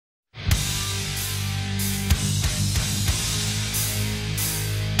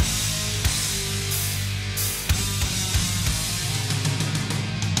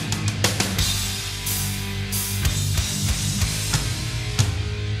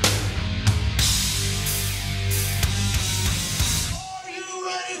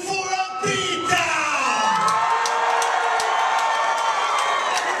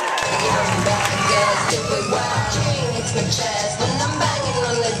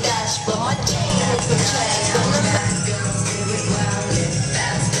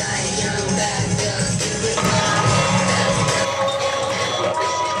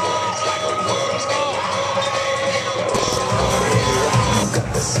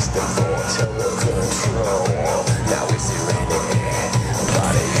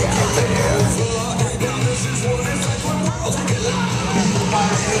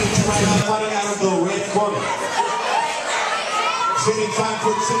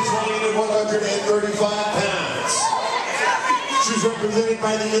5'6", weighing in 135 pounds. She's represented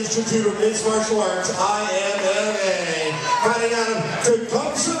by the Institute of Mixed Martial Arts, IMMA. Fighting out of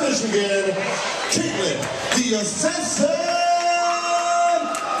Dykas, Michigan, Katelyn, the Assassin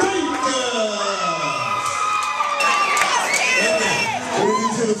Dykas.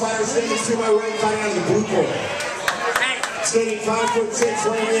 Introducing the fighter standing to my right, fighting out of the blue corner. Standing 5'6",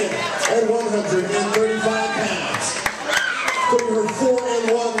 weighing in at 135 pounds. Putting her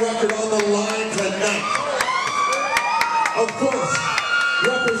 4-1 record on the line tonight. Of course,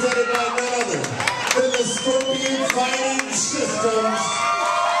 represented by none other than the Scorpion Fighting Systems.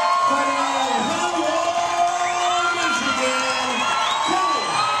 Fighting out of Cutler, Michigan, Calie,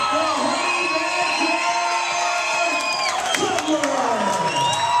 the Haymaker Cutler.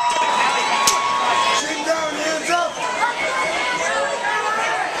 Sit down, hands up.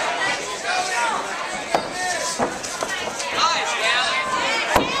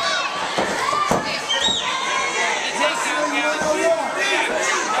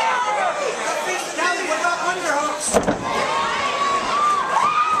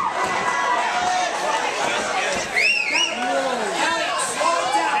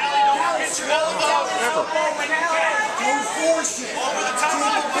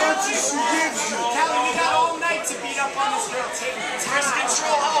 Calie, we got all night to beat up on this girl. Take wrist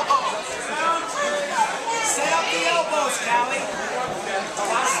control elbow. Set up the elbows, Calie.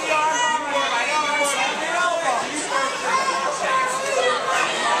 Watch the arm. Right arm. Set up your elbow.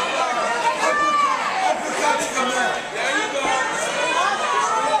 Uppercut from there. There you go.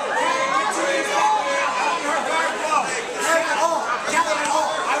 Her guard low. Calie,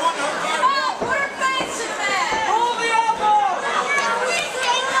 I want her guard low. Put her face in there. Pull the elbow.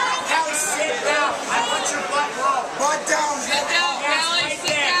 Calie, sit down. I want your butt low. Butt down. Sit down, Calie,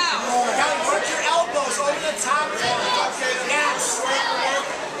 sit down. Calie, work your elbows over the top. Yes.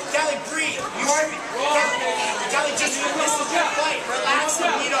 Calie, breathe. Calie, just this is your fight. Relax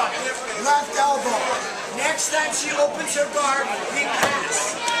and beat on it. Left elbow. Next time she opens her guard, we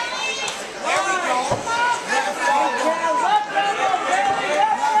pass. There we go. Left elbow. Left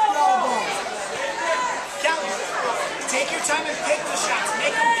elbow. Calie, take your time and pick the shots.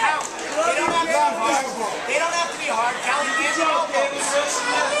 Make them count. They don't have to be hard. They don't have to be hard. Calie, get your elbows.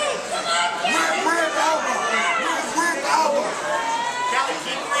 Rib elbow. Rib elbow. Calie,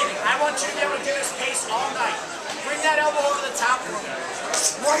 keep breathing. I want you to be able to give us pace all night. Bring that elbow over the top room.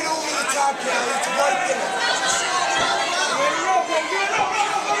 Right over the top, Calie. It's right there.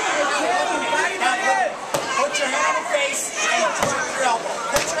 Now, put your hand on the face and drop your elbow.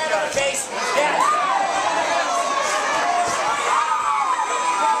 Put your hand on the face. Yes.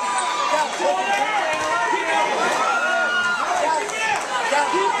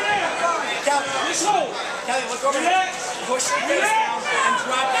 Calie, look over here. Push your face down and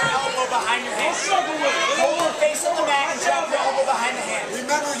drop your elbow behind your hand. Hold your face on the mat and drop your elbow behind the hand.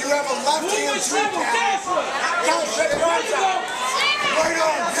 Remember, you have a left hand too, Calie. Calie, put your arms out. Right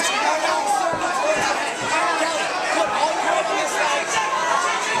arm. Hit right arm.